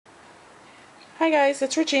Hi guys,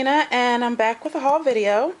 it's Regina and I'm back with a haul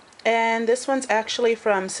video, and this one's actually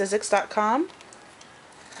from Sizzix.com.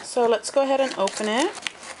 So let's go ahead and open it.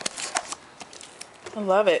 I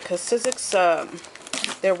love it because Sizzix,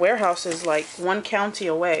 their warehouse is like one county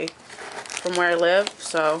away from where I live.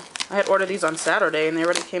 So I had ordered these on Saturday and they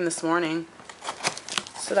already came this morning.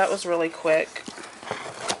 So that was really quick.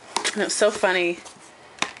 And it was so funny.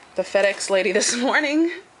 The FedEx lady this morning,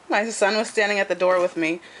 my son was standing at the door with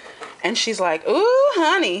me. And she's like, "Ooh,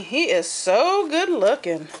 honey, he is so good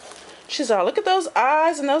looking." She's all, "Look at those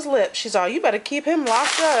eyes and those lips." She's all, "You better keep him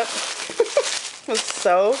locked up." It was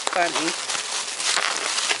so funny.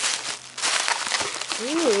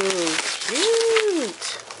 Ooh,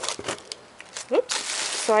 cute. Oops.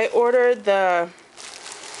 So I ordered the,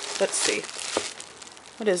 let's see.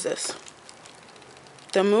 What is this?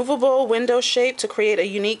 The movable window shape to create a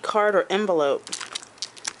unique card or envelope.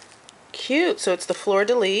 Cute. So it's the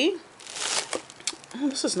fleur-de-lis. Oh,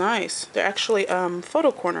 this is nice. They're actually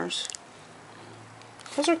photo corners.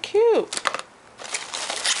 Those are cute.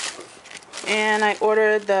 And I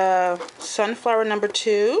ordered the sunflower number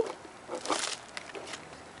 2.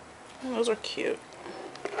 Oh, those are cute.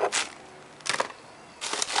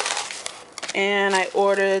 And I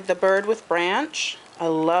ordered the bird with branch. I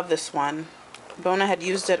love this one. Bona had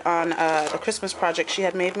used it on the Christmas project she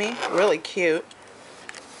had made me. Really cute.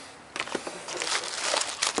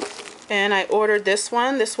 And I ordered this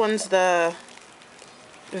one. This one's the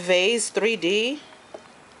vase 3D.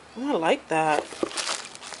 Oh, I like that.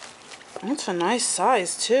 That's a nice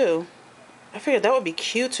size too. I figured that would be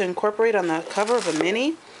cute to incorporate on the cover of a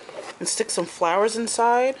mini and stick some flowers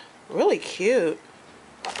inside. Really cute.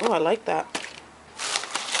 Oh, I like that.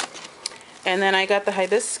 And then I got the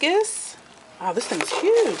hibiscus. Wow, this thing's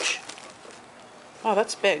huge. Oh,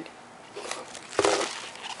 that's big.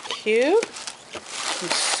 Cute. I'm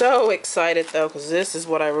so excited though, because this is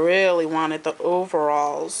what I really wanted, the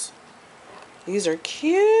overalls. These are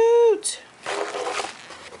cute.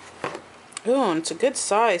 Ooh, and it's a good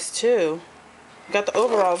size too. I got the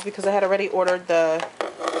overalls because I had already ordered the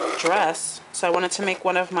dress. So I wanted to make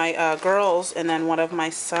one of my girls and then one of my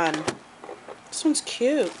son. This one's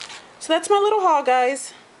cute. So that's my little haul,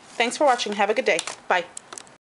 guys. Thanks for watching. Have a good day. Bye.